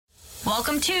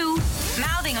Welcome to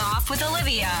Mouthing Off with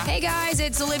Olivia. Hey guys,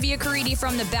 it's Olivia Caridi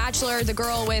from The Bachelor, the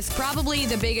girl with probably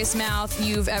the biggest mouth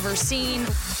you've ever seen.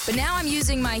 But now I'm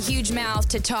using my huge mouth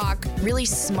to talk really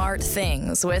smart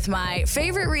things with my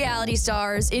favorite reality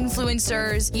stars,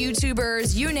 influencers,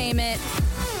 YouTubers, you name it.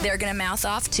 They're gonna mouth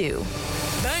off too.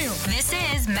 Bam. This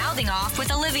is Mouthing Off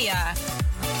with Olivia.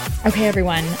 Okay,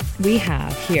 everyone, we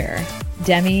have here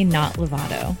Demi Not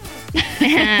Lovato.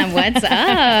 What's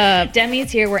up?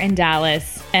 Demi's here. We're in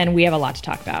Dallas, and we have a lot to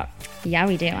talk about. Yeah,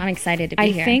 we do. I'm excited to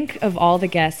be here. I think of all the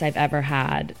guests I've ever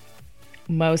had,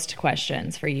 most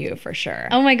questions for you for sure.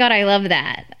 Oh my God, I love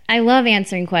that. I love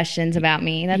answering questions about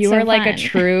me. That's you so are like fun. a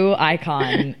true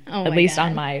icon, at least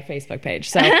on my Facebook page.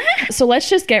 So let's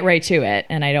just get right to it.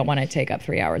 And I don't want to take up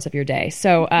 3 hours of your day.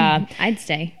 So I'd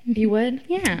stay. You would?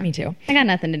 Yeah. Me too. I got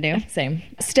nothing to do. Same.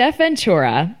 Steph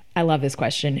Ventura. I love this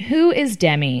question. Who is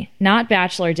Demi? Not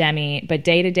Bachelor Demi, but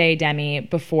day-to-day Demi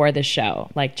before the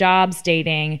show. Like jobs,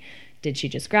 dating, did she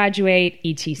just graduate,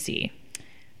 etc.?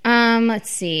 Let's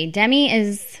see. Demi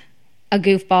is a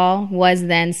goofball, was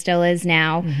then, still is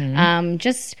now.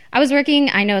 I was working,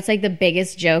 I know it's like the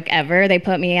biggest joke ever. They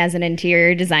put me as an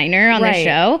interior designer on the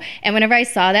show. And whenever I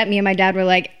saw that, me and my dad were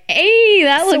like, hey,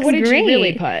 that looks great. So what did you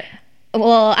really put?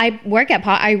 Well, I worked at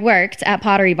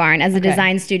Pottery Barn as a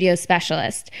design studio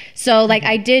specialist. So,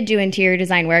 I did do interior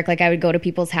design work. Like, I would go to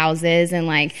people's houses and,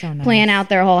 plan out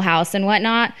their whole house and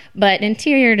whatnot. But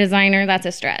interior designer, that's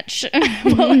a stretch.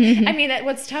 Well, I mean,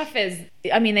 what's tough is,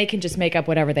 they can just make up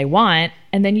whatever they want.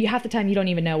 And then half the time you don't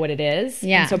even know what it is.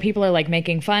 Yeah. And so people are,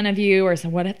 making fun of you or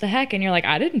saying, what the heck? And you're like,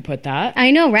 I didn't put that.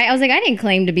 I know, right? I was like, I didn't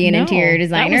claim to be an interior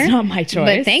designer. That was not my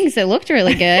choice. But thanks, it looked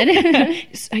really good.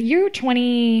 You're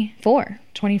 24.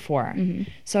 24. Mm-hmm.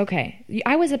 So, okay.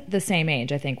 I was at the same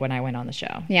age, I think, when I went on the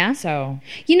show. Yeah? So.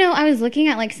 I was looking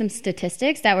at, some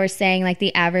statistics that were saying,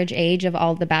 the average age of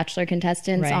all the Bachelor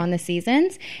contestants on the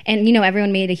seasons. And,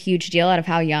 everyone made a huge deal out of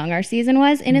how young our season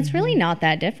was. And it's really not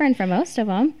that different from most of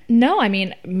them. No,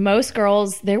 most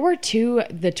girls, there were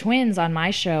the twins on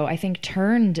my show, I think,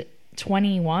 turned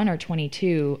 21 or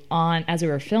 22 on as we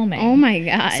were filming. Oh my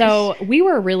gosh. So we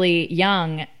were really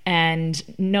young, and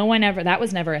that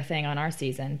was never a thing on our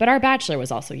season. But our Bachelor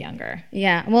was also younger.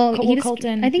 Yeah. Well,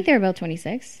 Colton, I think they were about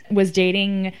 26. Was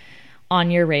dating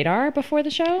on your radar before the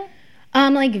show?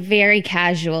 Very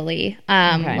casually.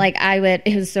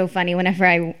 It was so funny whenever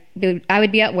I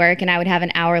would be at work and I would have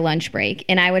an hour lunch break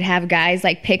and I would have guys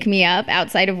pick me up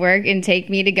outside of work and take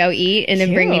me to go eat and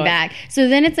then bring me back. So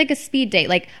then it's a speed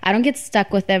date. I don't get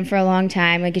stuck with them for a long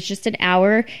time. It's just an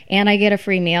hour and I get a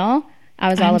free meal. I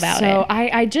was all about it. So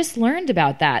I just learned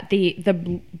about that. The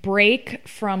break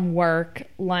from work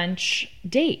lunch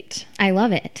date. I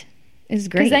love it. It's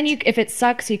great. Because then if it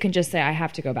sucks, you can just say, I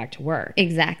have to go back to work.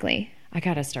 Exactly. I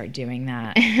got to start doing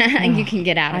that. You can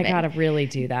get out of it. I got to really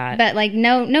do that. But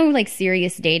no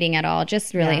serious dating at all.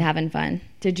 Just really having fun.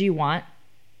 Did you want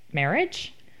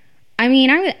marriage?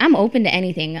 I'm open to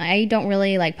anything. I don't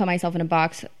really put myself in a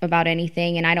box about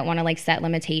anything, and I don't want to set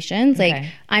limitations. Okay.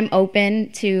 I'm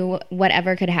open to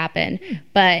whatever could happen.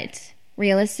 But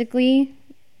realistically,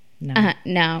 no.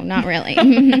 No, not really.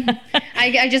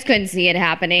 I just couldn't see it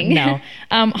happening. No.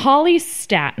 Holly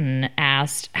Staten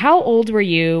asked, how old were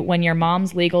you when your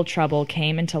mom's legal trouble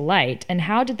came into light, and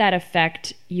how did that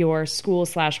affect your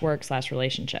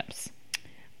school/work/relationships?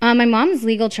 My mom's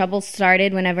legal trouble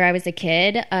started whenever I was a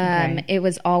kid. It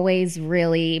was always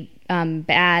really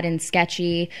bad and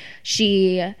sketchy.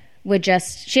 She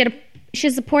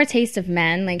has a poor taste of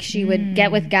men. She would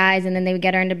get with guys and then they would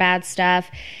get her into bad stuff.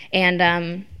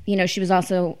 And, she was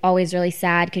also always really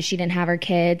sad because she didn't have her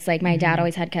kids. My dad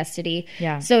always had custody.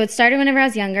 Yeah. So it started whenever I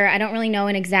was younger. I don't really know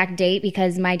an exact date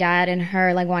because my dad and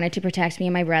her wanted to protect me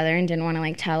and my brother and didn't want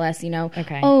to tell us,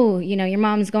 oh, your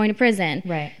mom's going to prison.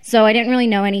 Right. So I didn't really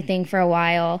know anything for a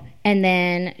while. And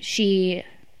then she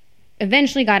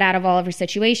eventually got out of all of her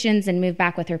situations and moved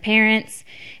back with her parents.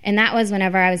 And that was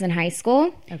whenever I was in high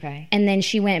school. Okay. And then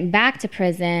she went back to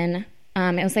prison.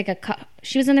 It was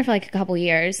she was in there for a couple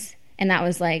years. And that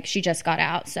was she just got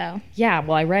out, so. Yeah,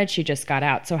 well, I read she just got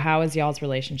out. So how is y'all's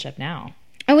relationship now?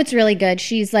 Oh, it's really good.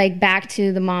 She's back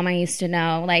to the mom I used to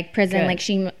know. Prison, good.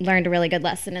 She learned a really good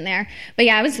lesson in there. But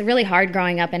yeah, it was really hard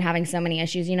growing up and having so many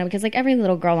issues, because every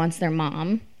little girl wants their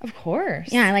mom. Of course.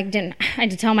 Yeah, I had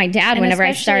to tell my dad whenever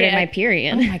I started my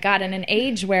period. Oh my God, in an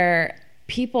age where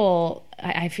people,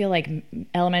 I feel like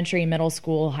elementary, middle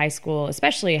school, high school,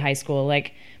 especially high school,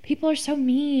 people are so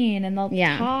mean and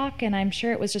they'll talk, and I'm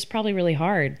sure it was just probably really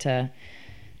hard to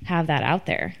have that out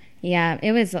there. Yeah,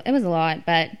 it was a lot,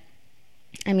 but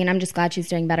I mean, I'm just glad she's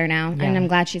doing better now, Yeah. and I'm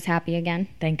glad she's happy again.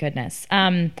 Thank goodness.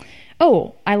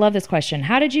 Oh, I love this question.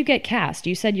 How did you get cast?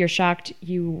 You said you're shocked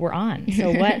you were on.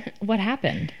 So what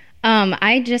happened?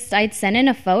 I'd sent in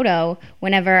a photo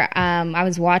whenever I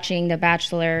was watching The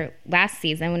Bachelor last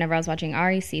season, whenever I was watching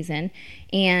Ari's season,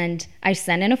 and I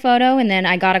sent in a photo, and then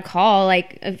I got a call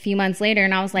like a few months later,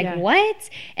 and I was like, Yeah. what?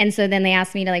 And so then they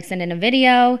asked me to like send in a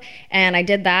video, and I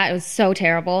did that. It was so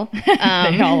terrible.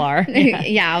 They all are.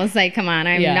 Yeah, I was like, come on,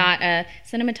 I'm Yeah. not a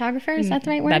cinematographer. Is that the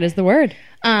right word? That is the word.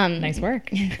 Nice work.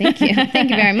 Thank you. Thank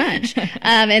you very much.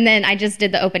 And then I just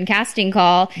did the open casting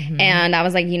call, and I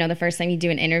was like, the first time you do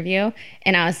an interview,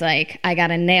 and I was like, I got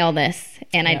to nail this.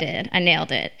 And I did. I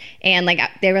nailed it. And like,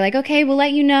 they were like, okay, we'll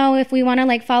let you know if we want to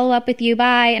like follow up with you.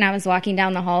 Bye. And I was walking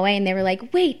down the hallway, and they were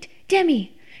like, wait,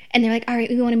 Demi. And they're like, all right,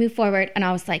 we want to move forward. And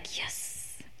I was like,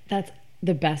 yes. That's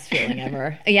the best feeling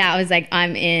ever. Yeah, I was like,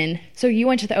 I'm in. So you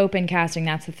went to the open casting.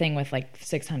 That's the thing with like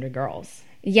 600 girls.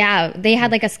 Yeah, they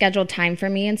had like a scheduled time for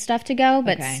me and stuff to go,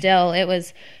 but Okay. still, it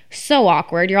was so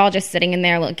awkward. You're all just sitting in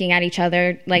there looking at each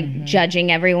other, like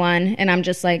judging everyone. And I'm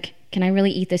just like, can I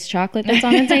really eat this chocolate that's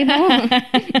on the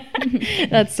table?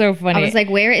 That's so funny. I was like,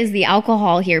 where is the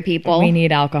alcohol here, people? we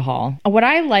need alcohol. What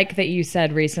I like that you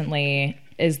said recently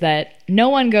is that no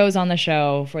one goes on the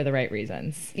show for the right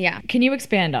reasons. Yeah. Can you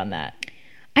expand on that?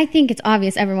 I think it's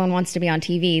obvious everyone wants to be on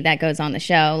TV that goes on the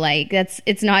show. Like,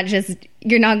 it's not just,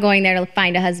 you're not going there to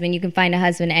find a husband. You can find a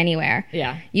husband anywhere.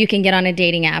 Yeah. You can get on a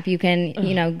dating app. You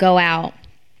can, go out,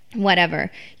 whatever.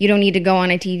 You don't need to go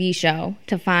on a TV show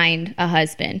to find a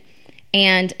husband.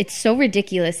 And it's so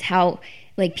ridiculous how,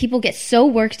 like, people get so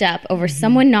worked up over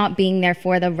someone not being there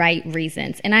for the right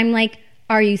reasons. And I'm like,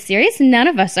 are you serious? None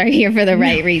of us are here for the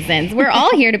right reasons. We're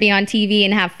all here to be on TV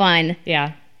and have fun.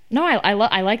 Yeah. No,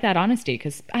 I like that honesty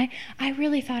because I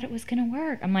really thought it was going to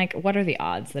work. I'm like, what are the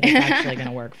odds that it's actually going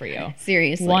to work for you?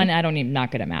 Seriously. One, I don't even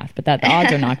not good at math, but the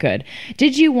odds are not good.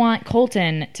 Did you want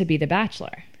Colton to be the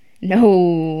Bachelor?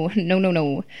 No.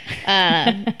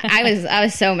 I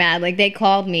was so mad. Like, they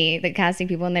called me, the casting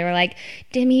people, and they were like,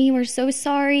 Demi, we're so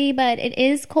sorry, but it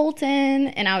is Colton.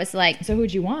 And I was like, So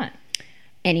who'd you want?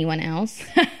 anyone else?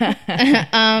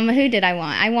 Who did I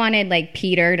want? I wanted like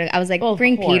Peter. I was like, Well, of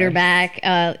bring Peter course.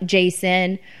 back,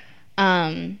 Jason,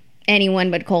 anyone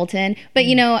but Colton. But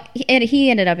he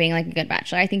ended up being like a good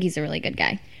bachelor. I think he's a really good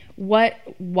guy. Was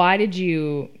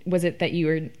it that you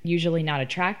were usually not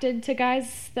attracted to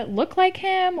guys that look like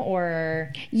him,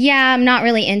 or? Yeah, I'm not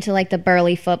really into like the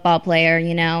burly football player,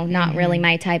 not really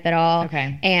my type at all.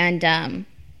 Okay. And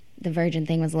the virgin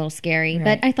thing was a little scary,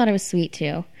 Right. but I thought it was sweet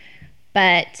too.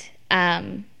 But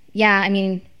yeah, I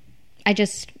mean, I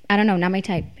don't know, not my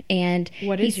type. And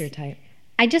What is your type?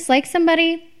 I just like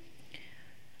somebody.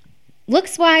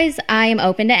 Looks wise, I am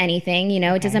open to anything.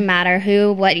 It doesn't matter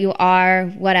who, what you are,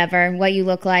 whatever, what you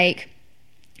look like.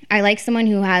 I like someone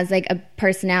who has like a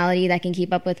personality that can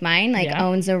keep up with mine, like Yeah.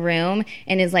 owns a room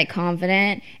and is like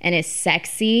confident and is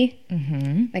sexy.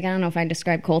 Mm-hmm. Like, I don't know if I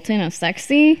describe Colton as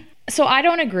sexy. So I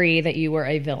don't agree that you were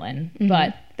a villain,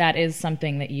 but that is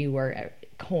something that you were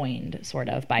coined sort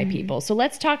of by people. So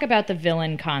let's talk about the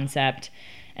villain concept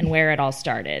and where it all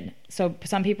started. So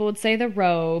some people would say the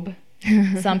robe.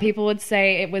 Some people would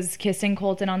say it was kissing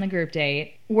Colton on the group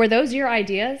date. Were those your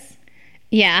ideas?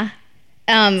 Yeah.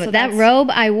 That that's- robe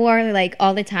I wore like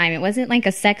all the time. It wasn't like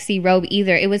a sexy robe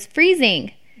either. It was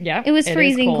freezing. Yeah. It was is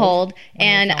freezing cold. when you're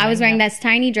And I was filming, wearing yeah. this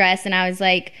tiny dress, and I was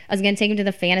like, I was going to take him to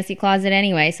the fantasy closet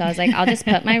anyway. So I was like, I'll just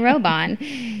put my robe on.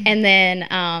 And then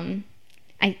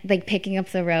I like picking up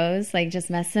the rose, like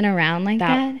just messing around like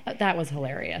that. That was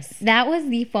hilarious. That was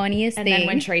the funniest And thing. then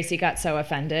when Tracy got so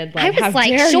offended, like, I how was like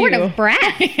dare short you? of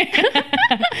breath.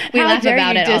 We How laugh dare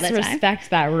about you it all the time. disrespect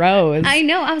that rose. I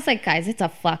know. I was like, guys, it's a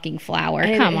fucking flower.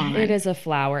 Come on. It is a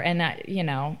flower, and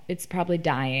it's probably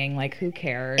dying. Like, who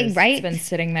cares? Right? It's been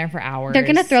sitting there for hours. They're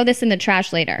gonna throw this in the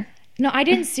trash later. No, I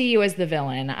didn't see you as the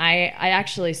villain. I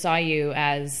actually saw you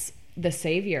as the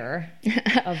savior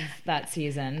of that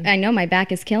season. I know my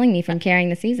back is killing me from carrying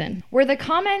the season. Were the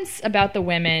comments about the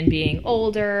women being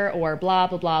older or blah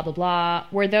blah blah blah blah,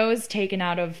 were those taken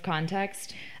out of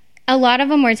context? A lot of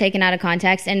them were taken out of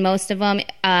context, and most of them,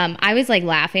 I was like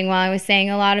laughing while I was saying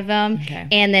a lot of them. Okay.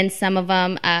 And then some of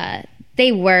them,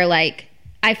 they were like,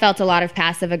 I felt a lot of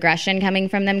passive aggression coming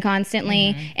from them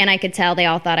constantly, and I could tell they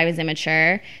all thought I was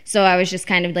immature. So I was just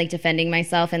kind of like defending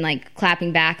myself and like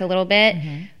clapping back a little bit.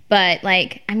 But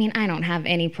like, I mean, I don't have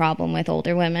any problem with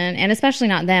older women, and especially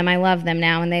not them. I love them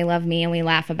now, and they love me, and we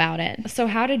laugh about it. So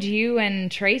how did you and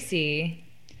Tracy,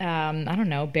 I don't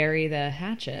know, bury the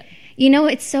hatchet? You know,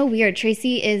 it's so weird.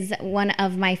 Tracy is one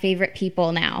of my favorite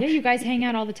people now. Yeah, you guys hang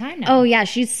out all the time now. Oh, yeah.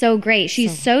 She's so great.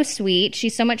 She's so sweet.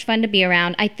 She's so much fun to be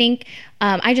around. I think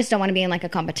I just don't want to be in like a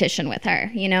competition with her,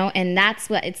 you know? And that's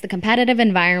what, it's the competitive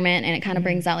environment, and it kind of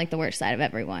brings out like the worst side of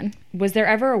everyone. Was there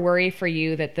ever a worry for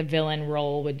you that the villain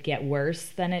role would get worse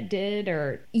than it did,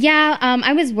 or? Yeah,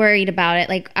 I was worried about it.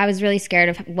 Like, I was really scared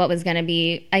of what was going to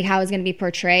be, like how it was going to be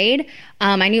portrayed.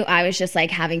 I knew I was just like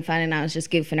having fun, and I was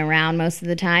just goofing around most of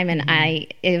the time. And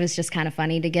it was just kind of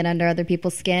funny to get under other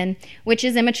people's skin, which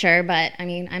is immature, but I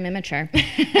mean, I'm immature.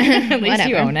 At least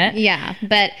you own it. Yeah,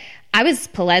 but I was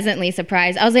pleasantly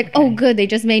surprised. I was like, oh, good, they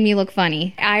just made me look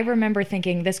funny. I remember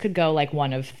thinking this could go like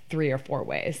one of 3 or 4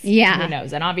 ways. Yeah. Who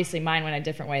knows? And obviously mine went a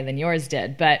different way than yours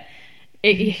did. But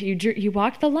you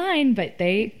walked the line, but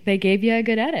they gave you a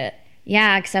good edit.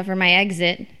 Yeah, except for my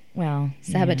exit. Well,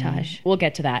 sabotage. We'll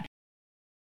get to that.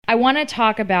 I want to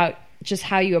talk about just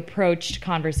how you approached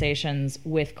conversations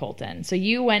with Colton. So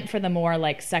you went for the more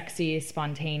like sexy,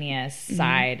 spontaneous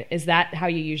side. Is that how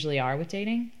you usually are with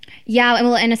dating? Yeah,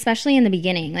 well, and especially in the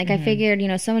beginning. Like, I figured, you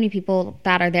know, so many people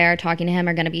that are there talking to him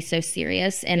are going to be so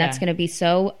serious, and that's going to be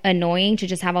so annoying to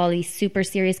just have all these super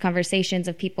serious conversations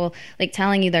of people, like,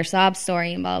 telling you their sob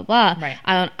story and blah, blah, blah.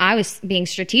 Right. I was being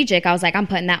strategic. I was like, I'm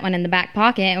putting that one in the back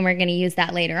pocket, and we're going to use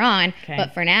that later on. Okay.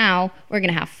 But for now, we're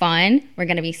going to have fun. We're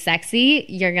going to be sexy.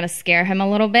 You're going to scare him a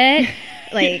little bit.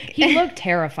 Like, He looked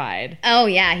terrified. Oh,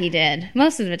 yeah, he did.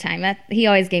 Most of the time. He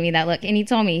always gave me that look, and he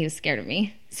told me he was scared of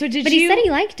me. So But he said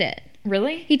he liked it.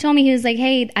 Really? He told me, he was like,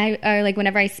 hey, or like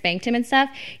whenever I spanked him and stuff,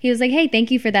 he was like, hey, thank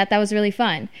you for that. That was really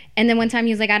fun. And then one time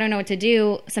he was like, I don't know what to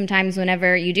do. Sometimes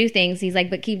whenever you do things, he's like,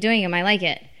 but keep doing them. I like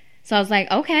it. So I was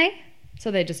like, okay. So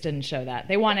they just didn't show that.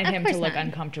 They wanted him to course look not.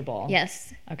 uncomfortable.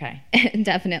 Yes. Okay.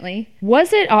 Definitely. Was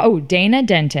it, Dana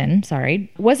Denton,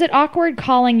 sorry. Was it awkward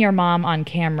calling your mom on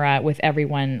camera with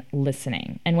everyone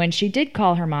listening? And when she did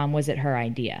call her mom, was it her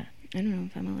idea? I don't know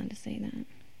if I'm allowed to say that.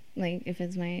 Like, if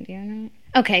it's my idea or not.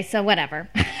 Okay, so whatever.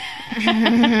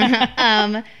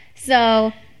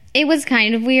 So it was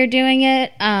kind of weird doing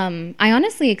it. I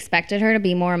honestly expected her to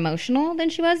be more emotional than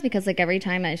she was, because like every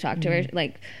time I talked to her,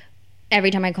 like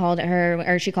every time I called her,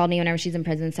 or she called me whenever she's in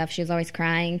prison and stuff, she was always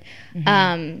crying.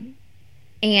 And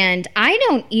I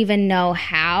don't even know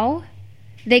how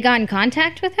they got in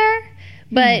contact with her,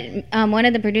 but one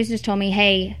of the producers told me,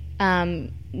 hey,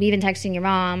 we've been texting your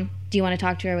mom. Do you want to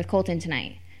talk to her with Colton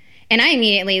tonight? And I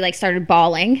immediately like started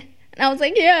bawling. And I was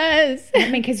like, yes. I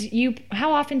mean, because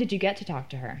how often did you get to talk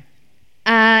to her?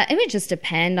 It would just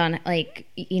depend on, like,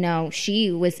 you know,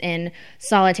 she was in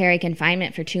solitary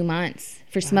confinement for 2 months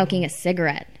for smoking a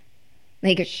cigarette.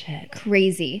 Like,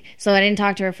 crazy. So I didn't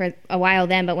talk to her for a while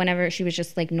then, but whenever she was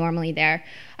just, like, normally there,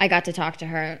 I got to talk to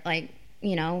her, like,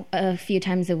 you know, a few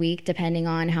times a week, depending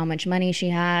on how much money she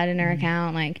had in her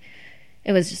account. Like,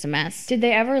 it was just a mess. Did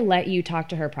they ever let you talk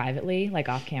to her privately, like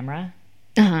off camera?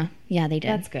 Uh-huh. Yeah, they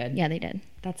did. That's good. Yeah, they did.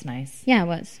 That's nice. Yeah, it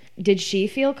was. Did she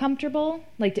feel comfortable?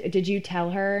 Like, did you tell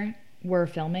her we're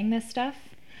filming this stuff?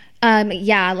 She knew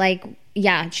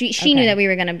that we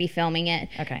were going to be filming it.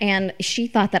 Okay. And she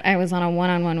thought that I was on a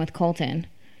one-on-one with Colton.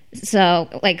 So,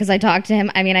 like, because I talked to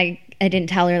him, I mean, I didn't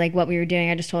tell her, like, what we were doing.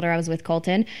 I just told her I was with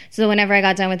Colton. So whenever I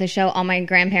got done with the show, all my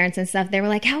grandparents and stuff, they were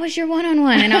like, how was your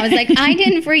one-on-one? And I was like, I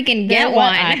didn't freaking get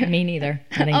one. Me neither.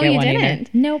 I didn't Oh, get you one either.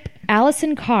 didn't? Nope.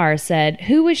 Allison Carr said,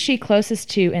 who was she closest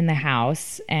to in the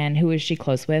house, and who is she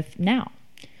close with now?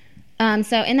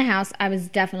 So in the house, I was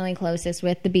definitely closest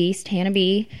with the Beast, Hannah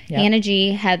B, Yep. Hannah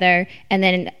G, Heather, and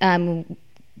then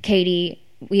Katie.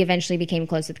 We eventually became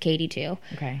close with Katie too.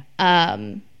 Okay.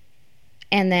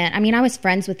 And then, I mean, I was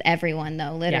friends with everyone,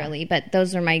 though, literally. Yeah. But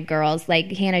those were my girls.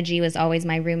 Like, Hannah G was always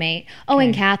my roommate. Oh,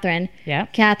 and Catherine. Yeah.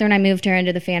 Catherine, I moved her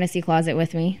into the fantasy closet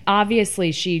with me.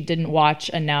 Obviously, she didn't watch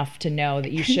enough to know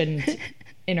that you shouldn't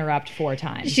interrupt 4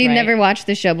 times. She'd right? never watched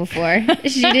the show before.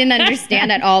 She didn't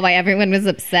understand at all why everyone was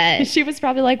upset. She was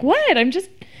probably like, what? I'm just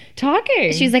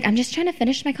talking. She was like, I'm just trying to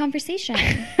finish my conversation.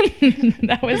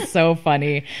 That was so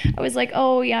funny. I was like,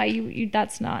 oh, yeah, you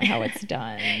that's not how it's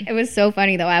done. It was so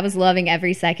funny, though. I was loving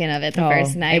every second of it the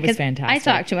first night. It was 'cause fantastic. I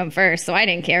talked to him first, so I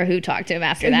didn't care who talked to him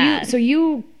after that. So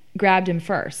you grabbed him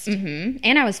first. And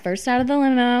I was first out of the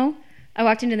limo. I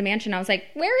walked into the mansion. I was like,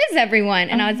 where is everyone?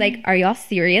 And I was like, are y'all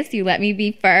serious? You let me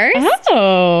be first?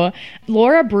 Oh.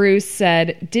 Laura Bruce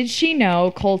said, did she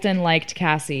know Colton liked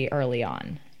Cassie early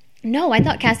on? No, I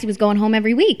thought Cassie was going home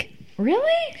every week.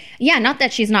 Really? Yeah, not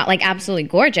that she's not like absolutely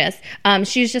gorgeous.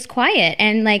 She was just quiet,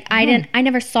 and like I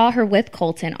never saw her with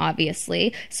Colton,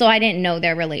 obviously, so I didn't know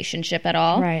their relationship at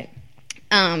all. Right.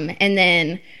 And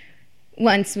then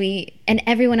and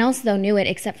everyone else though knew it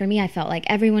except for me. I felt like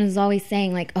everyone was always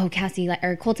saying like, oh, Cassie,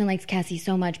 or Colton likes Cassie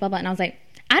so much, blah, blah. And I was like,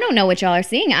 I don't know what y'all are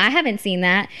seeing. I haven't seen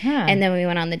that. And then we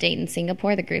went on the date in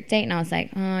Singapore, the group date, and I was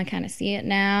like, oh, I kind of see it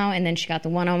now. And then she got the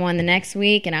one-on-one the next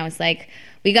week, and I was like,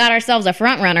 we got ourselves a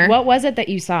front runner. What was it that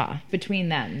you saw between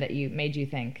them that made you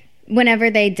think? Whenever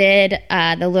they did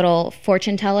the little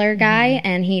fortune teller guy,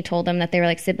 and he told them that they were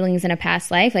like siblings in a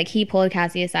past life, like he pulled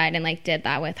Cassie aside and like did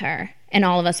that with her. And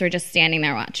all of us were just standing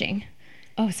there watching.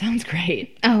 Oh, sounds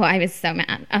great. Oh, I was so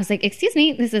mad. I was like, excuse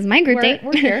me, this is my group date.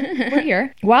 We're here. We're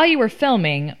here. While you were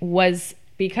filming,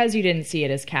 because you didn't see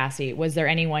it as Cassie, was there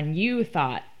anyone you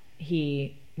thought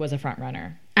he was a front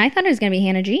runner? I thought it was going to be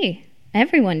Hannah G.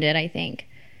 Everyone did, I think.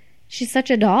 She's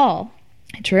such a doll.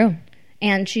 True.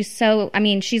 And she's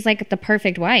she's like the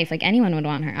perfect wife. Like anyone would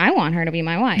want her. I want her to be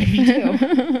my wife. Me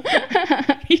too.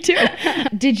 Me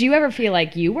too. Did you ever feel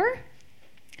like you were?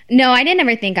 No, I didn't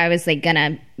ever think I was like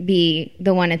gonna be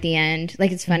the one at the end.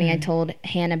 Like it's funny, I told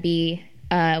Hannah B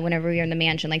whenever we were in the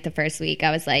mansion like the first week,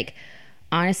 I was like,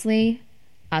 honestly,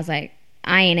 I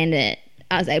ain't into it.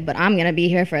 I was like, but I'm gonna be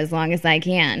here for as long as I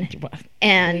can.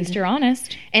 And at least you're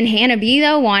honest. And Hannah B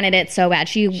though wanted it so bad.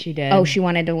 She did. Oh, she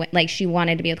wanted to win, she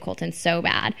wanted to be with Colton so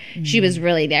bad. She was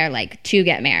really there like to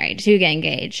get married, to get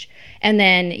engaged. And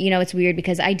then, it's weird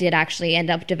because I did actually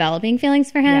end up developing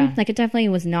feelings for him. Yeah. Like, it definitely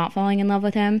was not falling in love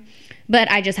with him. But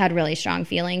I just had really strong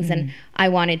feelings, and I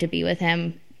wanted to be with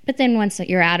him. But then once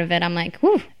you're out of it, I'm like,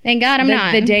 whew, thank God I'm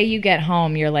not. The day you get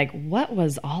home, you're like, what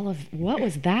was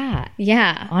that?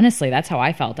 Yeah. Honestly, that's how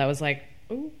I felt. I was like,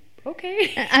 oh,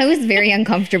 okay. I was very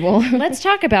uncomfortable. Let's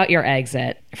talk about your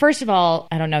exit. First of all,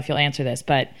 I don't know if you'll answer this,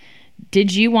 but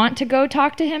did you want to go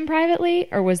talk to him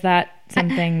privately? Or was that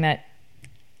something that...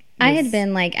 I had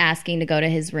been like asking to go to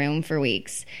his room for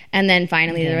weeks. And then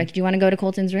finally they're like, do you want to go to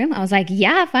Colton's room? I was like,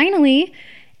 yeah, finally.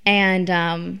 And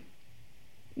I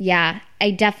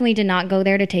definitely did not go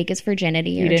there to take his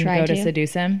virginity. You didn't go to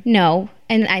seduce him? No.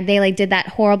 And they like did that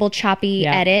horrible choppy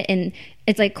edit. And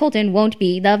it's like, Colton won't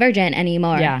be the virgin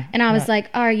anymore. Yeah. And I was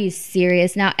like, are you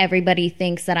serious? Now everybody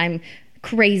thinks that I'm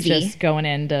crazy. Just going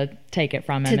in to take it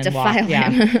from him to and walk.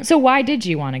 defile him. So why did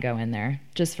you want to go in there?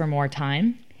 Just for more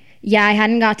time? Yeah, I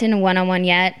hadn't gotten a one-on-one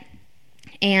yet,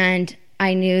 and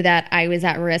I knew that I was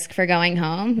at risk for going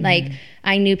home. Like,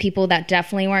 I knew people that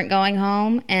definitely weren't going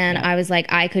home, and I was like,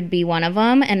 I could be one of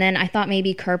them. And then I thought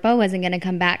maybe Kirpo wasn't going to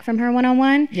come back from her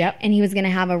one-on-one. Yep. And he was going to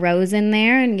have a rose in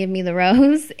there and give me the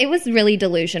rose. It was really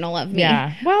delusional of me.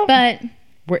 Yeah. Well, but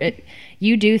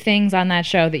you do things on that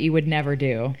show that you would never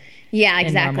do. Yeah,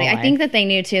 exactly. I think that they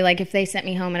knew too. Like, if they sent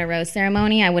me home at a rose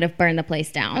ceremony, I would have burned the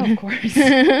place down. Of course.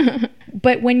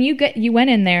 But when you went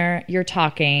in there, you're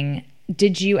talking.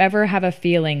 Did you ever have a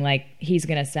feeling like he's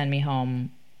going to send me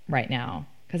home right now?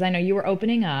 Because I know you were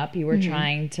opening up. You were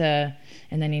trying to,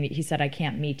 and then he said, "I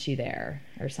can't meet you there,"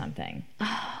 or something.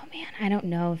 Oh man, I don't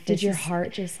know. Did your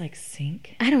heart just like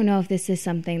sink? I don't know if this is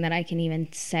something that I can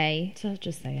even say. So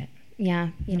just say it. Yeah,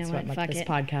 That's know what? Fuck this it.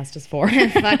 podcast is for.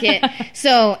 Fuck it.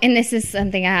 So, and this is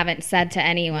something I haven't said to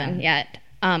anyone yet.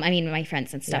 My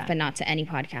friends and stuff, but not to any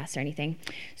podcast or anything.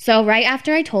 So right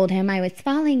after I told him I was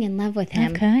falling in love with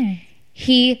him,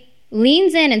 he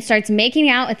leans in and starts making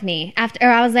out with me.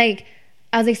 I was like,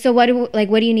 so what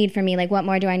do you need from me? Like, what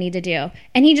more do I need to do?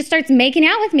 And he just starts making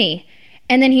out with me.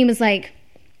 And then he was like,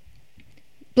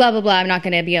 blah, blah, blah, I'm not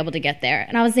going to be able to get there.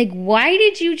 And I was like, why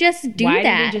did you just do that? Why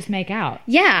did you just make out?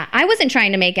 Yeah, I wasn't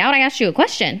trying to make out. I asked you a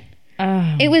question.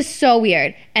 Oh. It was so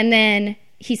weird. And then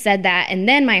he said that, and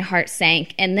then my heart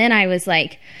sank. And then I was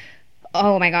like,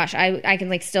 oh my gosh, I can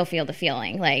like still feel the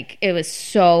feeling. Like, it was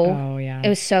so, it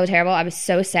was so terrible. I was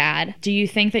so sad. Do you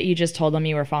think that you just told him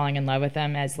you were falling in love with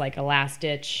him as like a last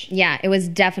ditch? Yeah, it was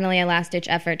definitely a last ditch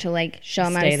effort to like show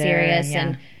him I was serious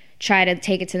and try to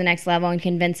take it to the next level and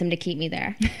convince him to keep me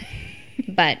there.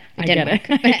 But it didn't work.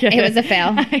 It was a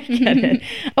fail. I get it.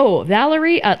 Oh,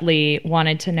 Valerie Utley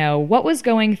wanted to know what was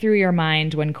going through your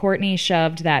mind when Courtney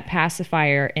shoved that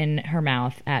pacifier in her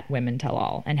mouth at Women Tell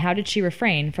All, and how did she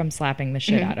refrain from slapping the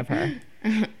shit out of her?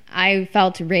 I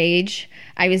felt rage.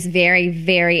 I was very,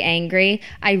 very angry.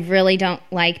 I really don't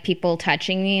like people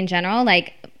touching me in general.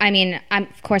 Like, I'm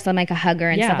like a hugger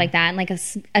and stuff like that, and like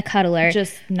a cuddler.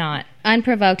 Just not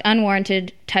unprovoked,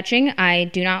 unwarranted touching. I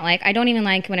do not like. I don't even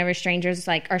like whenever strangers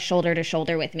like are shoulder to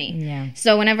shoulder with me. Yeah.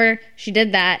 So whenever she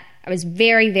did that, I was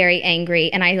very, very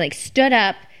angry, and I like stood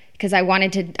up because I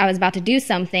was about to do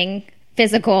something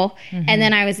physical, and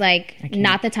then I was like,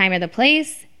 not the time or the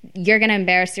place. You're gonna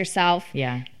embarrass yourself.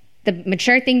 Yeah. The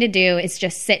mature thing to do is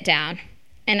just sit down,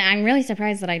 and I'm really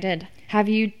surprised that I did. Have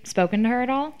you spoken to her at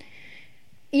all?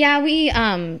 Yeah, we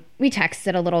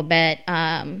texted a little bit.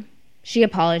 She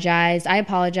apologized. I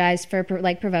apologized for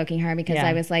provoking her because Yeah.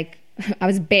 I was like, I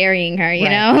was burying her, you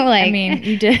know? Like, I mean,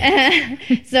 you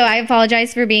did. so I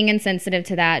apologized for being insensitive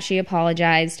to that. She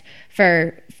apologized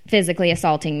for physically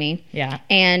assaulting me. Yeah.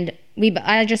 And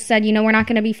I just said, you know, we're not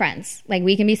going to be friends. Like,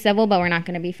 we can be civil, but we're not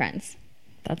going to be friends.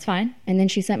 That's fine. And then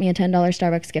she sent me a $10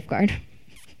 Starbucks gift card.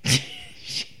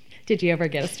 Did you ever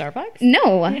get a Starbucks?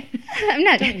 No, I'm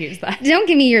not. Don't use that. Don't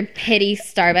give me your pity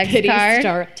Starbucks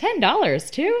card. $10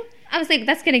 too? I was like,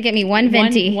 that's going to get me one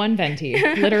venti. One venti.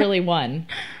 Literally one.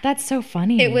 That's so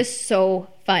funny. It was so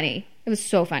funny. It was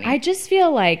so funny. I just feel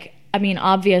like, I mean,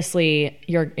 obviously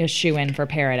you're a shoo-in for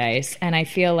Paradise, and I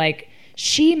feel like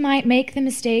she might make the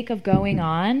mistake of going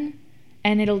on,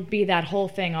 and it'll be that whole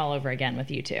thing all over again with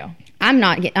you two. I'm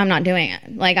not doing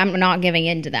it. Like, I'm not giving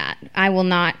in to that. I will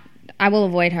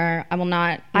avoid her. I will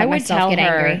not let I would myself tell get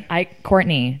her, angry.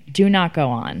 Courtney, do not go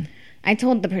on. I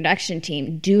told the production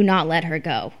team, do not let her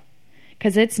go.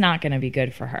 Because it's not going to be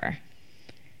good for her.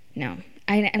 No.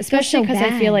 Especially because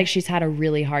I feel like she's had a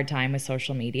really hard time with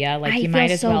social media. Like, you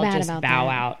might as well just bow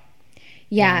out.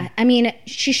 Yeah. I mean,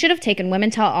 she should have taken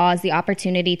Women Tell All as the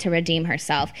opportunity to redeem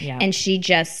herself. Yeah. And she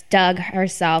just dug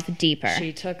herself deeper.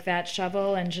 She took that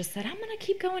shovel and just said, I'm going to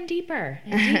keep going deeper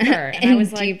and deeper. And I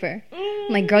was like, deeper.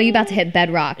 I'm like, girl, you about to hit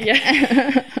bedrock.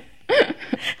 Yeah.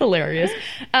 Hilarious.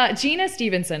 Gina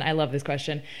Stevenson, I love this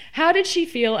question. How did she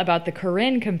feel about the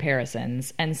Corinne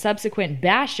comparisons and subsequent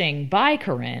bashing by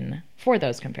Corinne for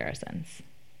those comparisons?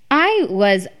 I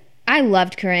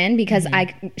loved Corinne because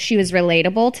she was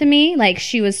relatable to me. Like,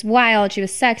 she was wild, she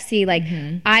was sexy. Like,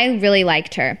 I really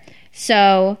liked her.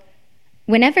 So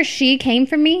whenever she came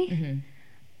for me,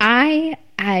 I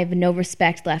have no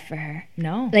respect left for her.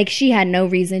 No. Like, she had no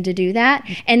reason to do that.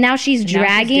 And now she's dragging.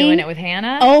 Now she's doing it with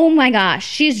Hannah? Oh my gosh.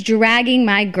 She's dragging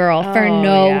my girl for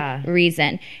no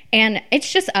reason. And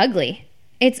it's just ugly.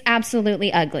 It's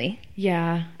absolutely ugly.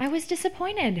 Yeah. I was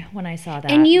disappointed when I saw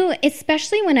that. And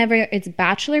especially whenever it's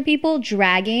Bachelor people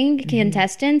dragging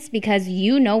contestants because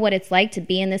you know what it's like to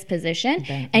be in this position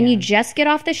and you just get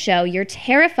off the show, you're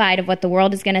terrified of what the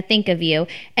world is going to think of you,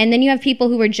 and then you have people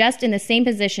who are just in the same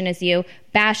position as you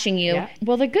bashing you. Yeah.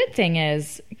 Well, the good thing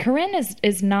is Corinne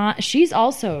is not, she's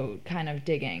also kind of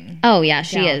digging. Oh yeah,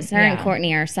 she is. Her and Yeah.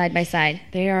 Courtney are side by side.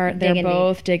 They're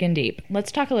both digging deep.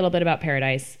 Let's talk a little bit about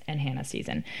Paradise and Hannah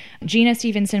season. Gina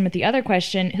Stevenson with the other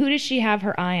question, who does she have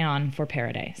her eye on for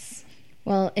Paradise?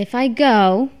 Well, if I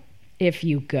go... If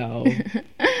you go.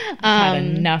 I've had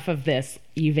enough of this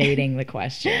evading the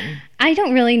question. I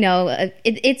don't really know.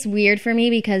 It's weird for me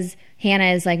because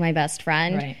Hannah is like my best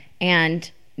friend. Right. And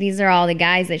these are all the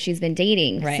guys that she's been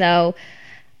dating. Right. So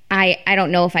I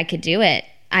don't know if I could do it.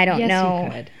 I don't know.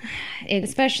 Yes, you could.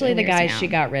 Especially the guys she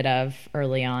got rid of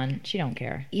early on. She don't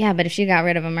care. Yeah, but if she got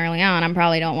rid of them early on, I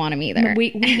probably don't want them either.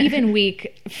 Even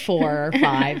week 4,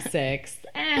 5, 6.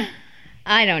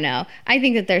 I don't know. I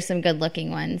think that there's some good-looking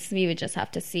ones. We would just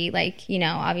have to see, like, you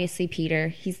know, obviously Peter.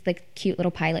 He's the cute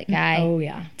little pilot guy. Oh,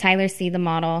 yeah. Tyler C., the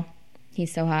model.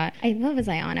 He's so hot. What was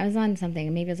I on? I was on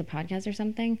something. Maybe it was a podcast or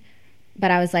something. But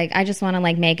I was like, I just want to,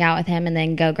 like, make out with him and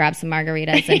then go grab some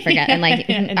margaritas and forget. And, like,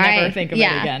 and never think of it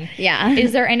again. Yeah.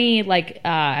 Is there any, like,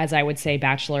 as I would say,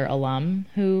 Bachelor alum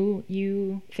who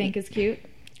you think is cute?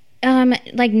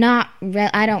 Like, not...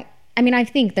 I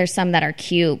think there's some that are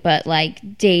cute, but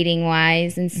like dating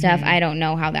wise and stuff, I don't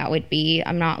know how that would be.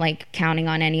 I'm not like counting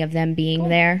on any of them being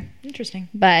there. Interesting.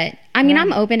 But I mean,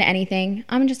 I'm open to anything.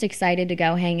 I'm just excited to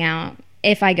go hang out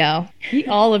if I go.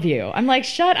 All of you. I'm like,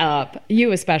 shut up.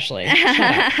 You especially. Shut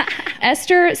up.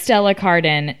 Esther Stella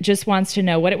Carden just wants to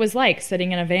know what it was like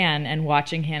sitting in a van and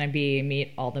watching Hannah B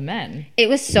meet all the men. It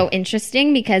was so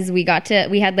interesting because we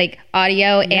had like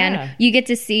audio and we got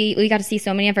to see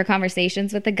so many of her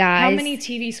conversations with the guys. How many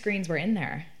TV screens were in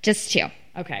there? Just 2.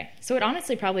 Okay. So it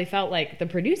honestly probably felt like the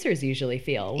producers usually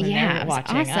feel when they're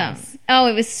watching us. Oh,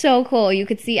 it was so cool. You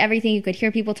could see everything. You could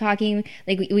hear people talking.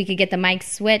 Like we could get the mics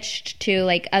switched to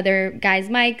like other guys'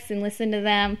 mics and listen to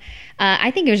them.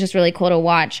 I think it was just really cool to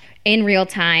watch in real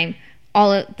time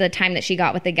all of the time that she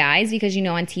got with the guys because, you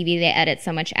know, on TV they edit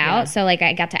so much out. Yeah. So like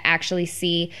I got to actually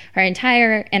see her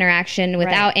entire interaction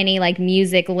without any like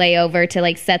music layover to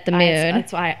like set the mood.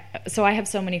 That's why. So I have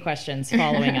so many questions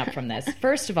following up from this.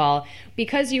 First of all,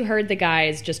 because you heard the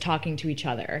guys just talking to each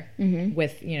other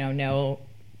with, you know, no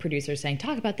producers saying,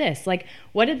 talk about this. Like,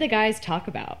 what did the guys talk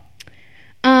about?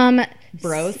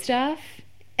 Bro stuff?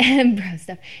 Bro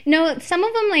stuff. No, some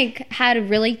of them like had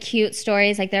really cute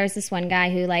stories. Like there was this one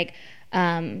guy who like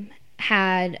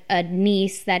had a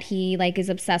niece that he like is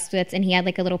obsessed with, and he had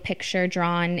like a little picture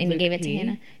drawn, and he gave it to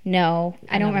Hannah. No,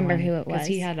 I don't remember who it was. Because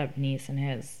he had a niece in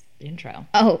his intro.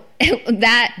 Oh,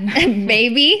 that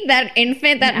baby, that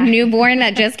infant, that newborn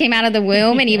that just came out of the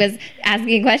womb, and he was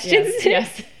asking questions.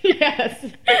 Yes.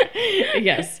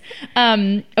 Yes.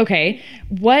 Okay.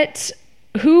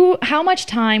 How much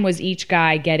time was each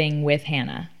guy getting with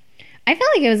Hannah? I felt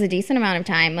like it was a decent amount of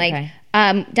time. Like,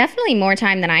 definitely more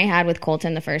time than I had with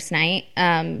Colton the first night.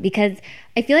 Because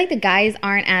I feel like the guys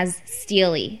aren't as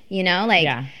steely, you know?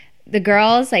 Like, the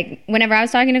girls, like, whenever I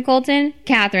was talking to Colton,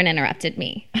 Catherine interrupted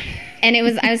me. And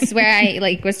I swear I,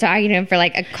 like, was talking to him for,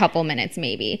 like, a couple minutes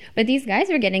maybe. But these guys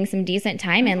were getting some decent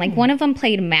time in. Like, one of them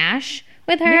played MASH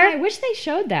with her. Yeah, I wish they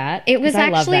showed that. It was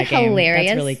actually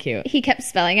hilarious. That's really cute. He kept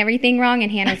spelling everything wrong,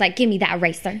 and Hannah was like, "Give me that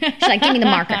eraser." She's like, "Give me the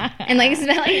marker," and like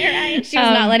spelling her right. She was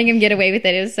not letting him get away with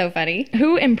it. It was so funny.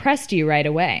 Who impressed you right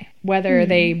away, whether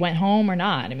they went home or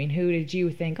not? I mean, who did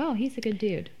you think, oh, he's a good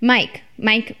dude? Mike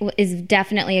is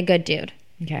definitely a good dude.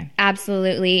 Okay.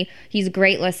 Absolutely. He's a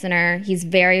great listener. He's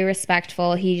very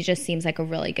respectful. He just seems like a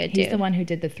really good dude. He's the one who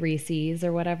did the 3 C's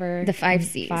or whatever. The 5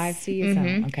 C's. 5 C's?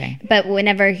 Oh, okay. But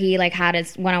whenever he like had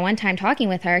his one-on-one time talking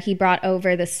with her, he brought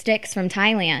over the sticks from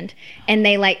Thailand, and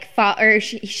they like fought, or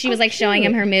she was like showing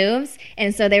him her moves.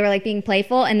 And so they were like being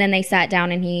playful, and then they sat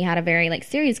down and he had a very like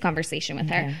serious conversation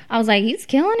with her. I was like, he's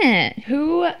killing it.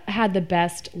 Who had the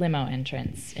best limo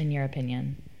entrance in your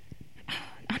opinion?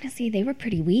 Honestly, they were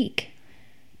pretty weak.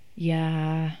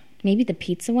 Yeah. Maybe the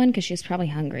pizza one, because she was probably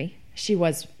hungry. She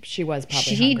was probably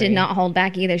She hungry. did not hold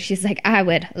back either. She's like, I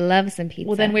would love some pizza.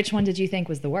 Well, then which one did you think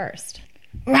was the worst?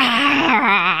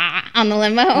 On the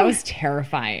limo? That was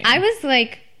terrifying. I was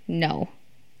like, no.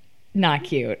 Not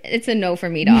cute. It's a no for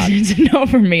me, dog. It's a no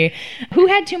for me. Who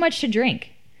had too much to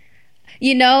drink?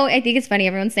 You know, I think it's funny.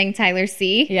 Everyone's saying Tyler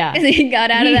C. Yeah. He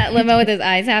got out of that limo with his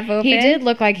eyes half open. He did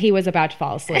look like he was about to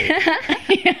fall asleep.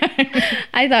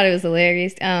 I thought it was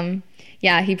hilarious.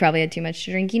 Yeah, he probably had too much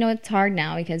to drink. You know, it's hard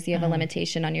now because you have a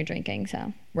limitation on your drinking.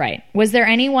 So Right. Was there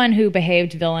anyone who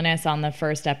behaved villainous on the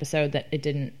first episode that it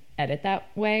didn't edit that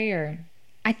way? Or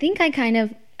I think I kind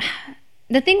of...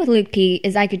 The thing with Luke P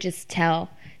is I could just tell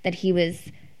that he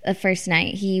was... The first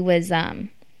night, he was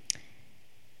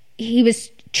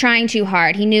trying too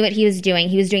hard. He knew what he was doing.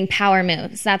 He was doing power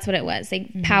moves. That's what it was.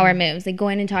 Like power moves. Like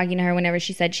going and talking to her whenever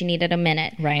she said she needed a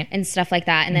minute. Right. And stuff like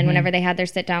that. And then whenever they had their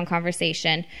sit down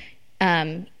conversation,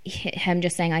 him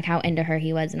just saying like how into her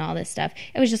he was and all this stuff.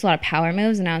 It was just a lot of power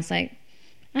moves. And I was like,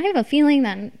 I have a feeling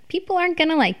that people aren't going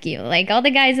to like you. Like all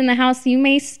the guys in the house, you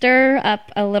may stir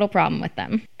up a little problem with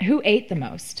them. who ate the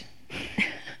most?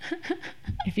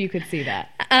 If you could see that.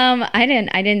 I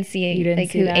didn't see You didn't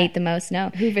like see who that? ate the most. No.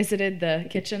 Who visited the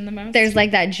kitchen the most? There's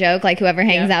like that joke, like whoever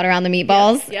hangs out around the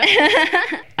meatballs. Yep.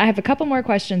 I have a couple more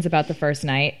questions about the first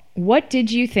night. What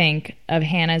did you think of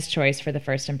Hannah's choice for the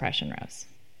first impression rose?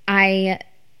 I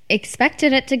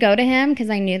expected it to go to him because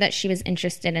I knew that she was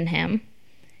interested in him.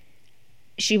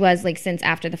 She was like since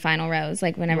after the final rose,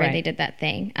 like whenever Right. they did that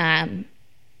thing.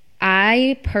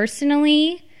 I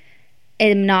personally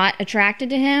am not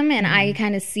attracted to him, and I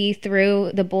kind of see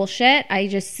through the bullshit. I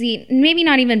just see, maybe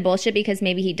not even bullshit, because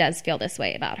maybe he does feel this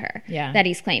way about her that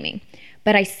he's claiming.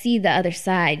 But I see the other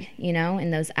side, you know,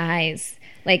 in those eyes.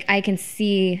 Like I can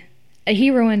see. He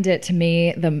ruined it to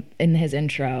me in his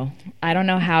intro. I don't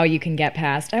know how you can get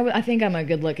past. I think I'm a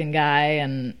good-looking guy,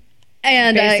 and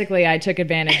basically I took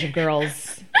advantage of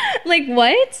girls. Like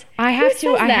what? I have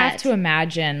Who says that? to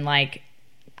imagine, like,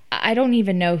 I don't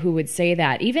even know who would say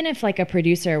that. Even if like a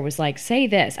producer was like, say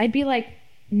this, I'd be like,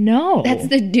 no. That's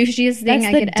the douchiest thing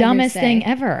I could ever say. That's the dumbest thing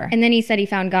ever. And then he said he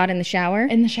found God in the shower.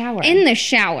 In the shower. In the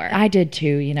shower. I did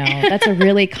too, you know. That's a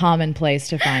really common place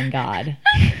to find God.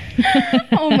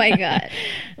 Oh my God.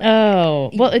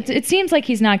 Oh, well, it seems like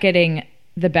he's not getting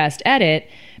the best edit.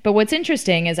 But what's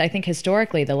interesting is I think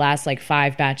historically the last like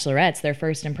 5 bachelorettes, their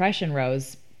first impression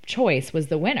rose choice was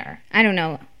the winner. I don't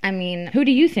know. I mean, Who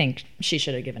do you think she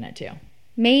should have given it to?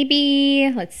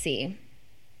 maybe, let's see.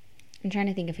 I'm trying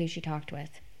to think of who she talked with.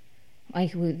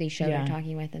 Like who they showed her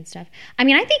talking with and stuff. I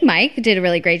mean, I think Mike did a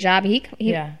really great job. He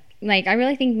like, I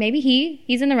really think maybe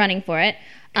he's in the running for it.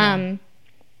 I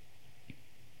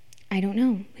don't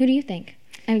know. Who do you think?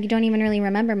 I mean, you don't even really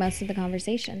remember most of the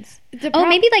conversations.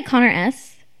 Maybe like Connor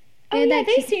S.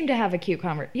 They seem to have a cute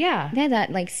conversation. Yeah. They had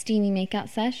that like steamy makeout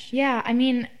sesh. Yeah, I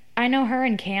mean, I know her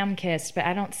and Cam kissed, but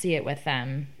I don't see it with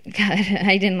them. God,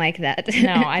 I didn't like that.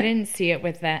 No, I didn't see it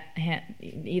with that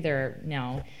either,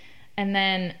 no. And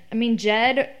then, I mean,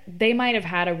 Jed, they might have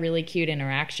had a really cute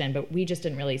interaction, but we just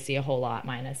didn't really see a whole lot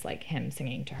minus like him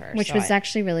singing to her. Which was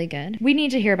actually really good. We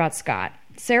need to hear about Scott.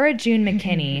 Sarah June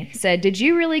McKinney said, did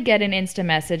you really get an Insta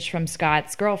message from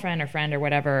Scott's girlfriend or friend or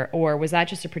whatever, or was that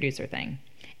just a producer thing?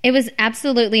 It was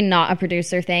absolutely not a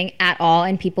producer thing at all,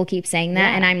 and people keep saying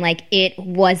that, and I'm like, it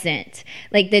wasn't.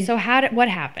 Like So what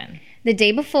happened? The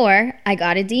day before, I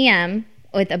got a DM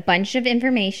with a bunch of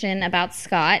information about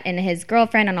Scott and his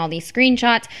girlfriend and all these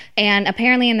screenshots. And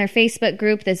apparently in their Facebook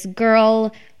group, this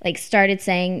girl like started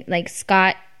saying like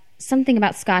something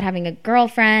about Scott having a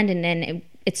girlfriend. And then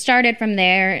it started from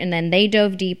there, and then they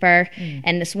dove deeper.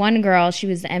 And this one girl, she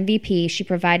was the MVP. She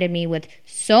provided me with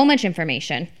so much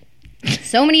information,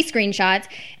 so many screenshots.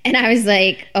 And I was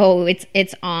like, oh,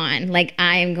 it's on. Like,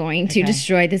 I am going to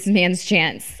destroy this man's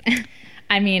chance.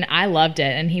 I mean, I loved it,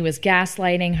 and he was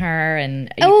gaslighting her, and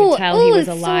you could tell he was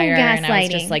a liar, and I was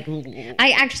just like...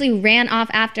 I actually ran off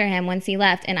after him once he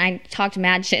left, and I talked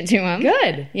mad shit to him.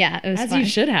 Good. Yeah, it was As fun. you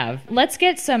should have. Let's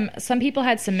get some people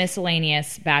had some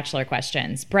miscellaneous Bachelor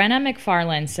questions. Brenna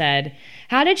McFarland said,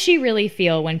 how did she really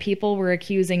feel when people were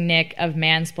accusing Nick of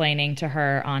mansplaining to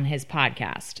her on his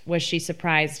podcast? Was she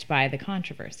surprised by the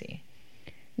controversy?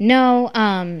 No,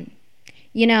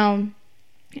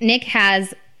 Nick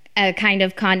has a kind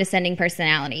of condescending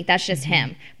personality. That's just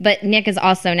him. But Nick is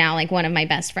also now like one of my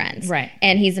best friends. Right.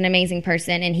 And he's an amazing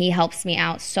person, and he helps me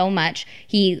out so much.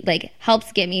 He like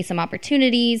helps get me some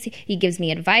opportunities. He gives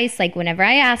me advice like whenever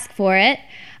I ask for it.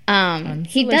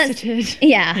 He does.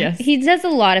 Yeah. Yes. He does a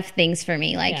lot of things for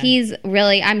me. Like he's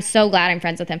really, I'm so glad I'm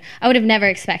friends with him. I would have never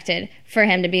expected for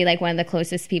him to be like one of the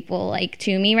closest people like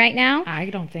to me right now. I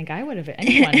don't think anyone would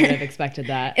have expected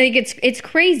that. Like it's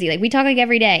crazy. Like we talk like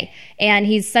every day, and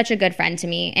he's such a good friend to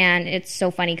me. And it's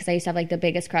so funny because I used to have like the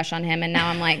biggest crush on him, and now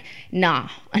I'm like, nah,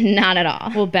 not at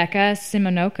all. Well, Becca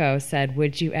Simonoko said,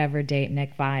 would you ever date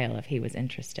Nick Viall if he was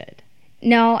interested?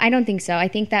 No, I don't think so. I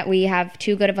think that we have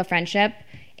too good of a friendship,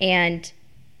 and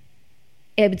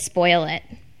it would spoil it,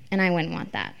 and I wouldn't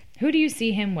want that. Who do you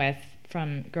see him with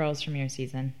from girls from your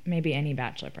season? Maybe any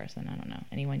Bachelor person. I don't know.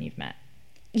 Anyone you've met?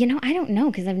 I don't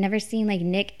know, because I've never seen like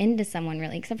Nick into someone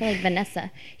really, except for like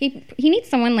Vanessa. He needs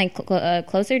someone like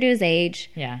closer to his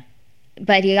age. Yeah.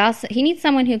 But he needs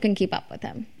someone who can keep up with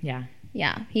him. Yeah.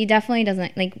 Yeah, he definitely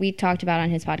doesn't, like we talked about on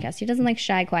his podcast, he doesn't like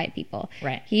shy, quiet people.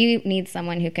 Right. He needs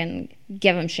someone who can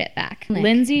give him shit back.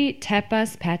 Lindsay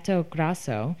Tepas Pato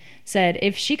Grasso said,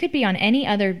 if she could be on any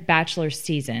other Bachelor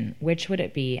season, which would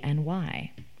it be and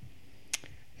why?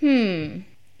 I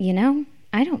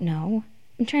don't know.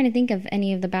 I'm trying to think of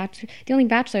any of the Bachelor. The only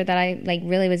Bachelor that I like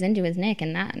really was into is Nick,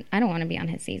 and that I don't want to be on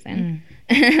his season.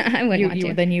 I wouldn't want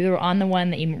to. Then you were on the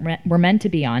one that you were meant to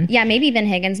be on. Yeah, maybe Ben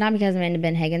Higgins. Not because I'm into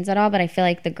Ben Higgins at all, but I feel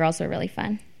like the girls were really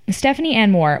fun. Stephanie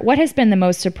Ann Moore, what has been the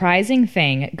most surprising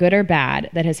thing, good or bad,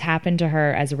 that has happened to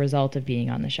her as a result of being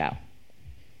on the show?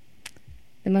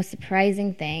 The most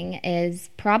surprising thing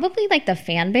is probably like the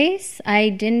fan base. I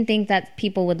didn't think that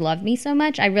people would love me so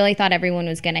much. I really thought everyone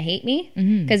was going to hate me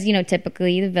because,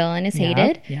 typically the villain is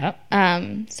hated. Yep.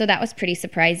 So that was pretty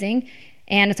surprising.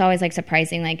 And it's always like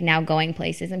surprising, like now going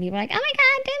places and people are like, oh my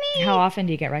God, Demi. How often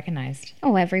do you get recognized?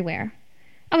 Oh, everywhere.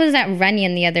 I was at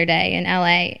Runyon the other day in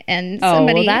LA and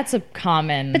somebody. Oh, well, that's a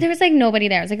common. But there was like nobody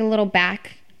there. It was like a little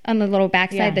on the little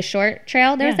backside, the short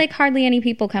trail. There was like hardly any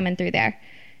people coming through there.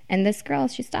 And this girl,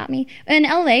 she stopped me. In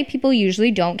LA, people usually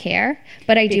don't care,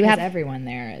 but I do have everyone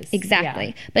there is exactly.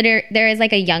 Yeah. But there is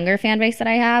like a younger fan base that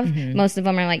I have. Most of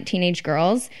them are like teenage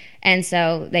girls, and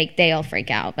so like they all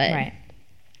freak out. But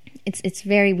it's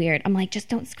very weird. I'm like, just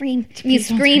don't scream. If you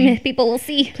scream, people will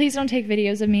see. Please don't take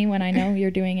videos of me when I know you're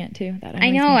doing it too. I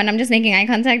know, and I'm just making eye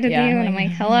contact with you, and I'm like,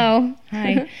 hello,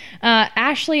 hi.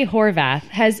 Ashley Horvath,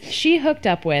 has she hooked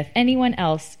up with anyone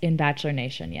else in Bachelor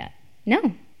Nation yet?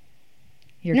 No.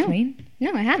 You're clean?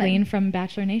 No, I haven't. Clean from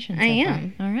Bachelor Nation so I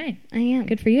am. far. All right. I am.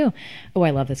 Good for you. Oh, I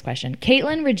love this question.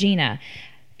 Caitlin Regina.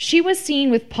 She was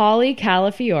seen with Pauly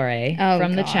Calafiore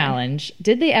from The Challenge.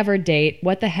 Did they ever date?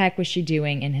 What the heck was she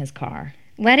doing in his car?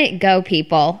 Let it go,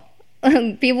 people.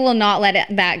 People will not let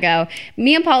that go.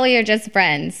 Me and Pauly are just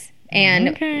friends.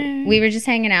 And we were just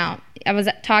hanging out. I was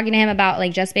talking to him about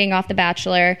like just being off The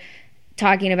Bachelor,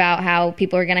 talking about how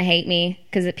people are going to hate me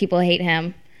because people hate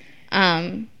him.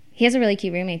 He has a really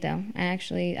cute roommate, though.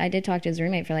 I did talk to his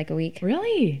roommate for like a week.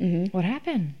 Really? Mm-hmm. What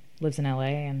happened? Lives in LA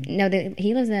and no,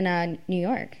 he lives in New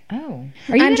York. Oh,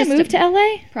 are you going to move to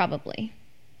LA? Probably.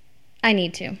 I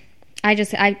need to.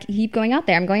 I keep going out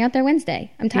there. I'm going out there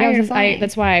Wednesday. I'm tired of flying.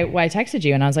 That's why I texted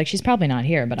you and I was like, she's probably not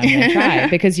here, but I'm going to try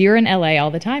because you're in LA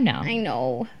all the time now. I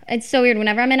know. It's so weird.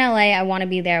 Whenever I'm in LA, I want to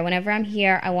be there. Whenever I'm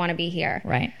here, I want to be here.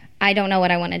 Right. I don't know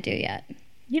what I want to do yet.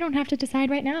 You don't have to decide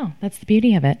right now. That's the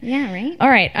beauty of it. Yeah, right? All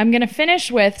right, I'm going to finish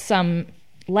with some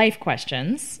life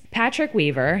questions. Patrick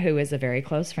Weaver, who is a very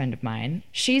close friend of mine,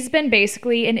 she's been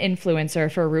basically an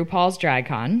influencer for RuPaul's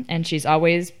DragCon, and she's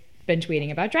always been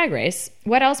tweeting about Drag Race.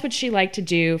 What else would she like to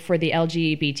do for the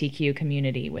LGBTQ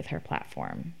community with her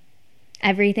platform?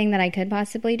 Everything that I could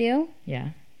possibly do. Yeah.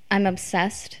 I'm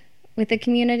obsessed with the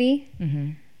community.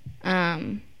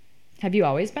 Have you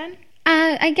always been?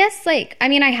 I guess, like, I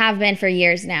mean, I have been for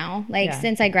years now, like, Yeah.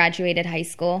 since I graduated high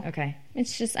school. Okay.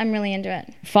 It's just, I'm really into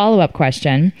it. Follow-up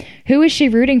question. Who is she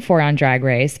rooting for on Drag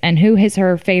Race, and who is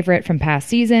her favorite from past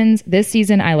seasons? This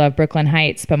season, I love Brooklyn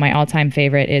Heights, but my all-time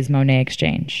favorite is Monet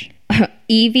Exchange.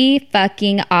 Evie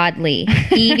fucking Oddly.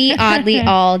 Evie Oddly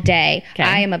all day. Okay.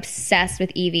 I am obsessed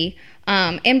with Evie.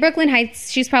 In Brooklyn Heights,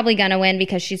 she's probably gonna win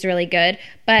because she's really good.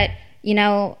 But, you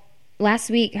know, last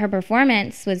week her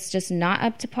performance was just not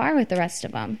up to par with the rest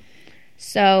of them.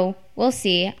 So we'll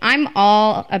see. I'm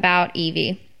all about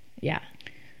Evie. Yeah.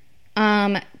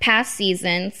 Past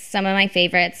seasons, some of my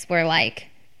favorites were like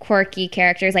quirky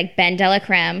characters like Ben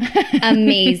Delacreme.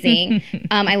 Amazing.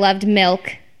 I loved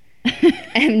Milk.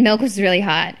 And Milk was really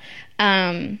hot.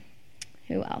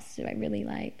 Who else do I really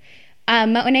like?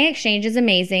 Monet Exchange is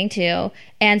amazing too.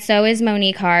 And so is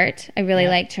Monique Hart. I really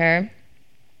liked her.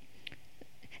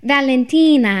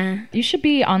 Valentina. You should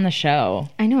be on the show.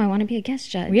 I know, I want to be a guest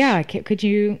judge. Yeah, could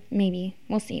you? Maybe.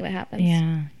 We'll see what happens.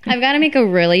 Yeah. I've got to make a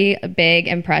really big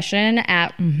impression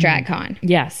at DragCon.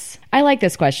 Yes. I like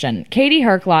this question. Katie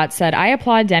Herklot said, I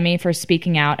applaud Demi for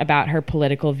speaking out about her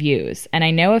political views, and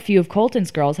I know a few of Colton's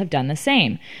girls have done the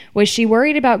same. Was she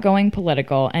worried about going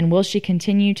political, and will she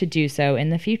continue to do so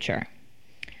in the future?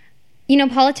 You know,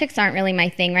 politics aren't really my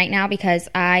thing right now because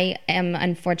I am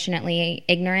unfortunately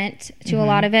ignorant to a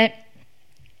lot of it.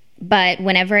 But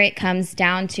whenever it comes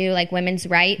down to like women's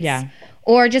rights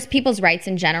or just people's rights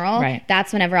in general,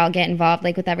 that's whenever I'll get involved,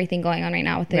 like with everything going on right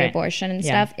now with the abortion and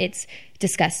stuff. It's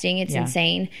disgusting. It's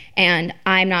insane. And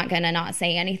I'm not going to not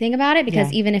say anything about it because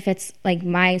even if it's like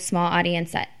my small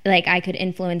audience that like I could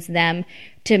influence them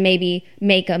to maybe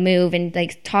make a move and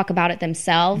like talk about it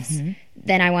themselves,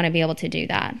 then I want to be able to do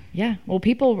that. Yeah. Well,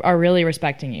 people are really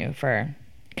respecting you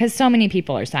because so many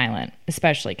people are silent,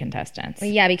 especially contestants.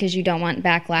 Yeah, because you don't want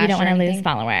backlash. You don't want to anything. lose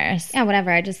followers. Yeah, whatever.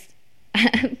 I just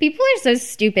people are so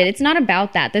stupid. It's not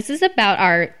about that. This is about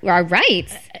our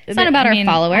rights. It's not about our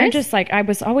followers. I'm just like,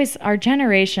 our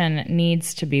generation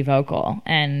needs to be vocal.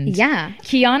 And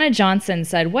Kiana Johnson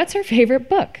said, what's her favorite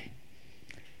book?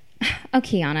 Oh,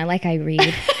 Kiana, like I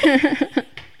read.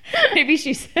 Maybe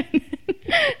she said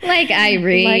like I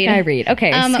read. Like I read.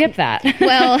 Okay, skip that.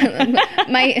 Well,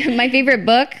 my favorite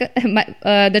book,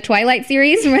 the Twilight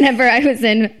series, whenever I was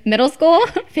in middle school.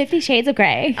 50 Shades of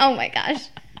Grey. Oh my gosh.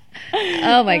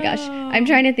 Oh my gosh. I'm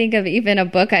trying to think of even a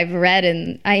book I've read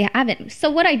and I haven't. So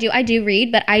what I do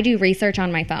read, but I do research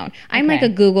on my phone. I'm like a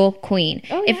Google queen.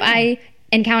 Oh, yeah. If I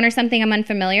encounter something I'm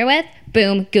unfamiliar with,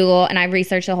 boom, Google, and I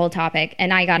research the whole topic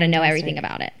and I got to know everything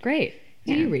about it. Great.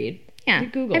 Do you read? Yeah,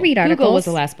 Google. I read articles. Google was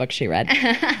the last book she read.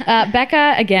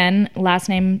 Becca, again, last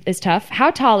name is tough. How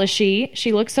tall is she?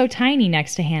 She looks so tiny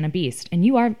next to Hannah Beast. And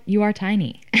you are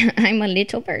tiny. I'm a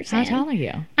little person. How tall are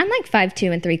you? I'm like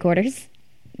 5'2"3/4.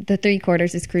 The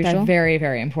 3/4 is crucial. That's very,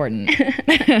 very important.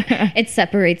 It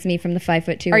separates me from the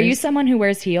 5'2". Are you someone who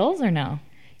wears heels or no?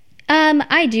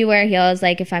 I do wear heels,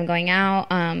 like if I'm going out.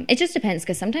 It just depends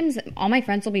because sometimes all my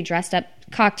friends will be dressed up,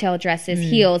 cocktail dresses,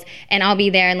 heels, and I'll be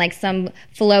there in like some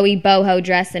flowy boho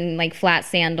dress and like flat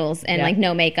sandals and like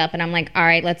no makeup, and I'm like, all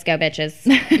right, let's go, bitches.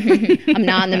 I'm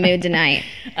not in the mood tonight.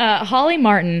 Holly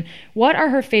Martin, what are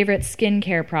her favorite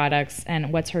skincare products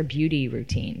and what's her beauty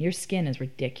routine? Your skin is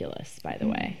ridiculous, by the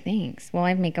way. Thanks. Well, I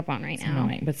have makeup on right now.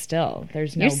 Annoying, but still,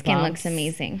 there's no Your skin bumps. looks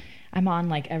amazing. I'm on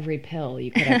like every pill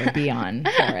you could ever be on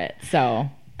for it. So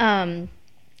I'm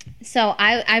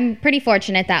pretty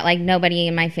fortunate that like nobody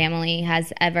in my family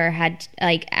has ever had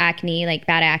like acne, like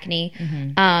bad acne.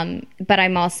 But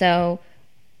I'm also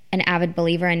an avid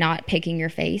believer in not picking your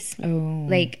face. Oh.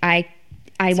 Like I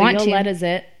so want you'll to let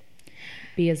it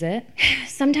be as it?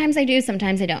 Sometimes I do,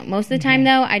 sometimes I don't. Most of the time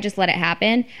though, I just let it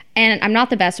happen. And I'm not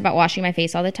the best about washing my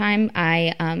face all the time.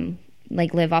 I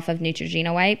like live off of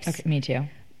Neutrogena wipes. Okay, me too.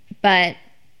 But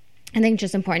I think it's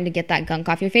just important to get that gunk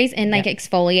off your face and like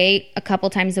exfoliate a couple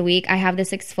times a week. I have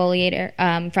this exfoliator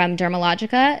from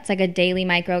Dermalogica. It's like a daily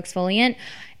micro exfoliant.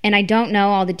 And I don't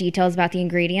know all the details about the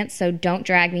ingredients, so don't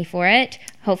drag me for it.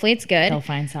 Hopefully it's good. They'll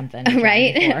find something.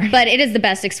 Right? But it is the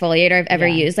best exfoliator I've ever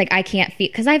used. Like I can't feel,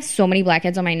 because I have so many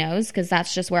blackheads on my nose because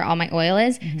that's just where all my oil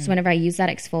is. So whenever I use that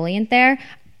exfoliant there,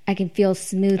 I can feel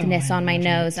smoothness I on my love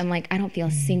nose. I'm like, I don't feel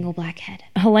a single blackhead.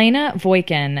 Helena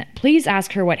Voikin, please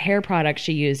ask her what hair product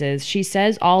she uses. She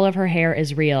says all of her hair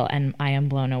is real, and I am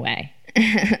blown away.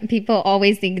 People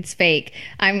always think it's fake.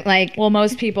 I'm like, Well,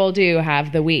 most people do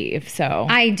have the weave, so.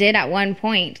 I did at one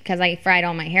point because I fried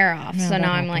all my hair off. So that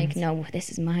now I'm happens. like, no, this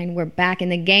is mine. We're back in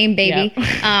the game, baby.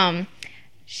 Yep.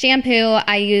 Shampoo,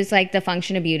 I use like the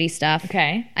Function of Beauty stuff.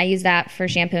 Okay. I use that for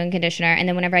shampoo and conditioner. And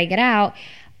then whenever I get out,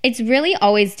 it's really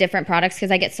always different products because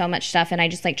I get so much stuff and I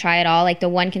just like try it all. Like the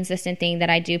one consistent thing that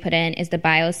I do put in is the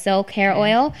BioSilk hair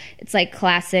oil. It's like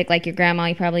classic, like your grandma,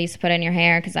 you probably used to put in your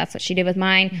hair because that's what she did with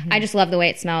mine. I just love the way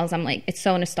it smells. I'm like, it's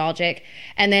so nostalgic.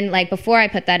 And then like before I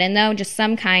put that in though, just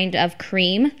some kind of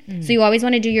cream. So you always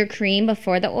want to do your cream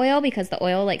before the oil because the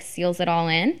oil like seals it all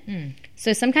in.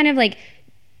 So some kind of like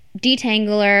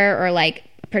detangler or like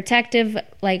protective,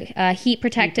 like heat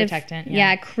protective, protectant,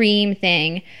 yeah. cream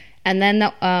thing. And then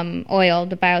the oil,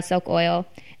 the BioSilk oil,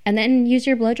 and then use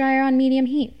your blow dryer on medium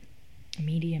heat.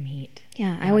 Medium heat.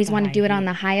 Yeah, I Not always the want to high do it heat. on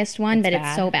the highest one, but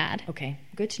it's so bad. Okay,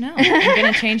 good to know. I'm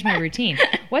going to change my routine.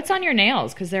 What's on your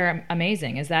nails? Because they're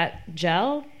amazing. Is that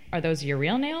gel? Are those your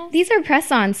real nails? These are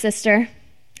press-ons, sister.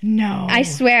 No. I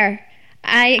swear.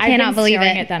 I cannot believe I've been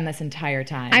staring it. at them this entire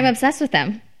time. I'm obsessed with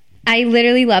them. I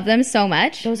literally love them so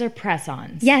much. Those are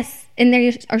press-ons. Yes, and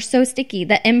they are so sticky.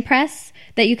 The Impress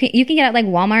that you can get at like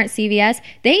Walmart, CVS,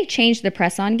 they changed the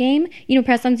press-on game. You know,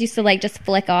 press-ons used to like just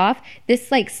flick off.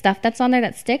 This like stuff that's on there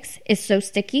that sticks is so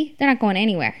sticky. They're not going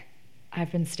anywhere.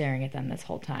 I've been staring at them this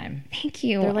whole time. Thank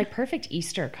you. They're like perfect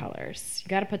Easter colors. You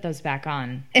got to put those back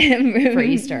on for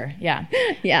Easter. Yeah.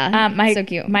 Yeah, so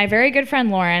cute. My very good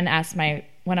friend Lauren asked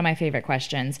one of my favorite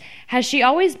questions. Has she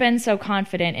always been so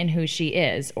confident in who she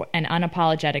is and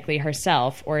unapologetically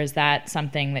herself, or is that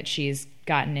something that she's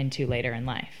gotten into later in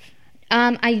life?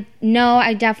 I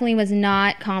definitely was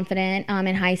not confident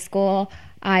in high school.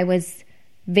 I was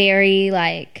very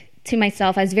to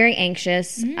myself. I was very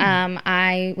anxious.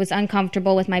 I was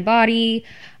uncomfortable with my body.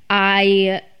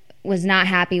 I was not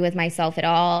happy with myself at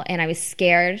all, and I was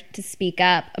scared to speak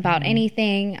up about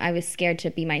anything. I was scared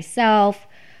to be myself.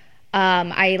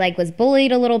 I was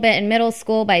bullied a little bit in middle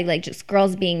school by just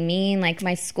girls being mean. Like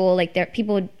my school,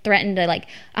 people would threaten to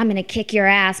I'm gonna kick your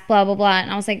ass, blah blah blah.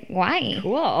 And I was like, why?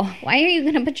 Cool. Why are you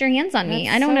gonna put your hands on me?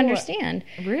 That's I don't so understand.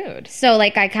 Rude. So I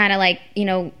kind of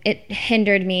it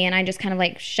hindered me, and I just kind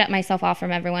of shut myself off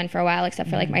from everyone for a while, except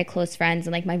for my close friends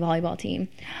and my volleyball team.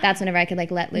 That's whenever I could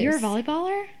let loose. You're a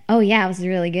volleyballer? Oh yeah, I was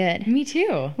really good. Me too.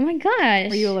 Oh my gosh.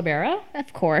 Were you a libero?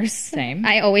 Of course. Same.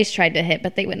 I always tried to hit,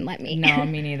 but they wouldn't let me. No,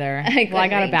 me neither. I Well, I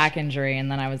got a couldn't back injury and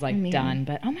then I was done.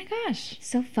 But oh my gosh.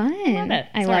 So fun. I love it.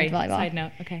 I Sorry, loved volleyball. Side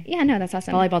note. Okay. Yeah, no, that's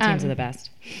awesome. Volleyball teams are the best.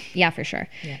 Yeah, for sure.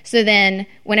 Yeah. So then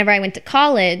whenever I went to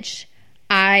college,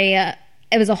 it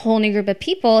was a whole new group of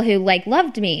people who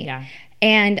loved me. Yeah.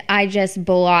 And I just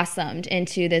blossomed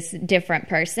into this different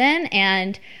person,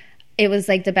 and it was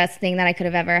the best thing that I could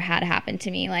have ever had happen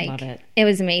to me. Love it. It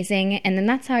was amazing. And then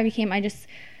that's how I became,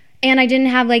 and I didn't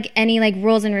have any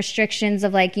rules and restrictions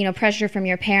of pressure from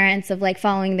your parents of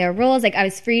following their rules. I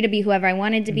was free to be whoever I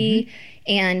wanted to be,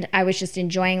 and I was just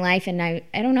enjoying life, and I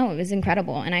don't know, it was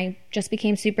incredible. And I just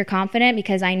became super confident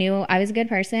because I knew I was a good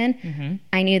person.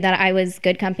 I knew that I was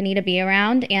good company to be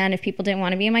around, and if people didn't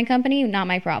want to be in my company, not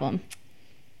my problem.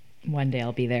 One day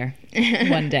I'll be there.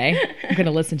 One day. I'm going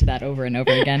to listen to that over and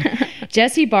over again.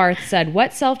 Jessie Barth said,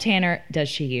 what self-tanner does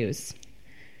she use?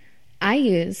 I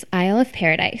use Isle of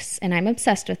Paradise, and I'm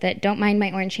obsessed with it. Don't mind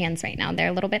my orange hands right now. They're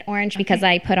a little bit orange because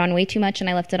I put on way too much and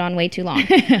I left it on way too long.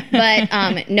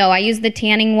 But no, I use the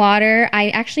tanning water. I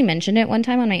actually mentioned it one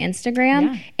time on my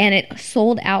Instagram, and it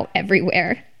sold out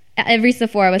everywhere. Every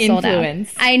Sephora was sold out.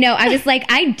 Influence. I know. I was like,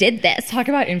 I did this. Talk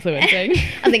about influencing.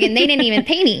 I was like, and they didn't even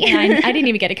pay me. I didn't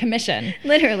even get a commission.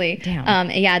 Literally. Damn.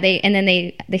 Yeah.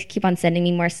 They keep on sending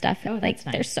me more stuff. Oh, that's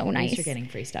nice. They're so At least nice. you're getting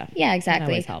free stuff. Yeah, That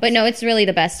exactly. always helps. But no, it's really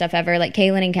the best stuff ever.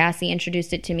 Kaylin and Cassie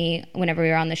introduced it to me whenever we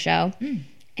were on the show,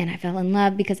 and I fell in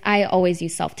love because I always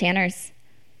use self tanners.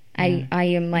 I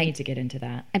am I need to get into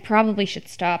that. I probably should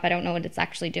stop. I don't know what it's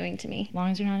actually doing to me. As long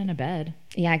as you're not in a bed.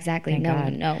 Yeah, exactly. Thank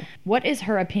God. No. What is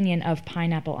her opinion of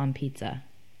pineapple on pizza?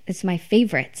 It's my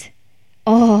favorite.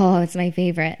 Oh, it's my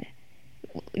favorite.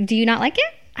 Do you not like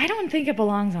it? I don't think it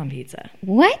belongs on pizza.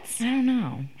 What? I don't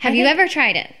know. Have you ever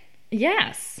tried it?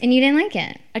 Yes. And you didn't like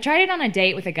it? I tried it on a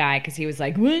date with a guy because he was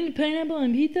like, "Want pineapple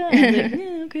on pizza?" I was like,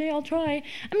 "Yeah, okay, I'll try."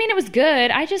 I mean, it was good.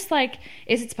 I just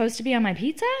is it supposed to be on my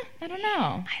pizza? I don't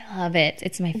know. I love it.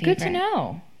 It's my favorite. Good to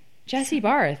know. Jessie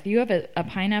Barth, you have a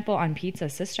pineapple on pizza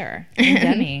sister. And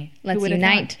Demi. Let's Who would've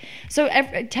unite. thought?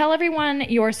 So tell everyone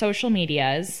your social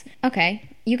medias. Okay.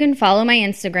 You can follow my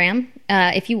Instagram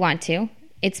if you want to.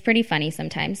 It's pretty funny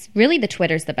sometimes. Really, the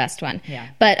Twitter's the best one. Yeah.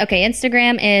 But okay,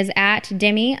 Instagram is at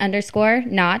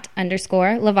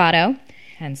Demi_not_Lovato.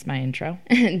 Hence my intro.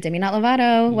 Demi Not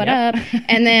Lovato, what Yep. up?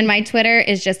 And then my Twitter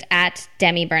is just at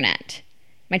Demi Burnett.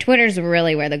 My Twitter's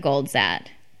really where the gold's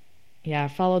at. Yeah,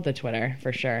 follow the Twitter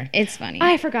for sure. It's funny.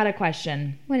 I forgot a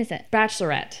question. What is it?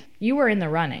 Bachelorette, you were in the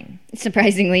running.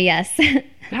 Surprisingly, yes.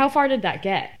 How far did that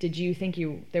get? Did you think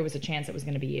there was a chance it was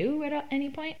going to be you at any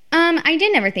point? I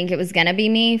did never think it was gonna be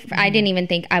me. I didn't even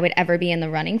think I would ever be in the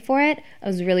running for it. I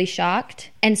was really shocked.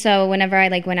 And so whenever I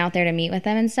went out there to meet with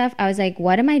them and stuff, I was like,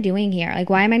 what am I doing here?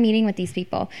 Why am I meeting with these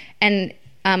people? And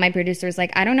my producer was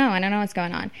like, I don't know what's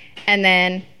going on. And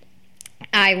then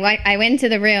I went into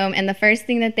the room, and the first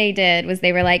thing that they did was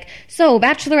they were like, so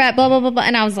Bachelorette, blah, blah, blah, blah.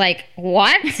 And I was like,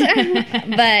 what?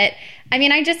 But I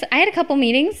mean, I had a couple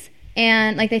meetings,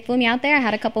 and they flew me out there. I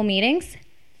had a couple meetings,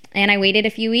 and I waited a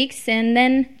few weeks, and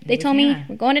then they told me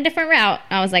we're going a different route.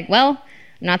 I was like, well,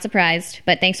 I'm not surprised,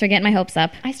 but thanks for getting my hopes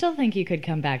up. I still think you could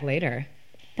come back later.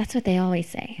 That's what they always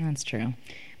say. That's true.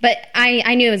 But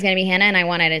I knew it was going to be Hannah, and I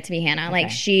wanted it to be Hannah. Okay.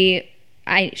 She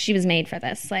was made for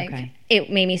this. Okay. It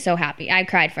made me so happy. I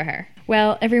cried for her.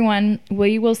 Well, everyone,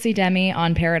 we will see Demi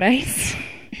on Paradise,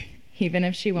 even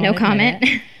if she won't. No admit comment.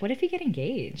 it. What if you get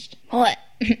engaged? What?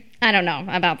 I don't know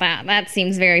about that. That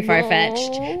seems very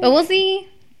far-fetched. But we'll see.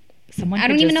 I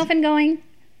don't even know if I'm going.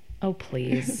 Oh,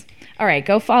 please. All right,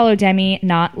 go follow Demi,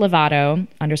 not Lovato,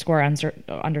 underscore,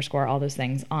 all those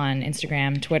things on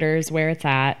Instagram. Twitter's where it's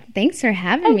at. Thanks for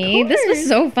having me. This was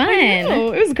so fun.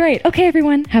 Oh, it was great. Okay,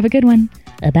 everyone, have a good one.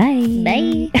 Bye.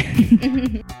 Bye.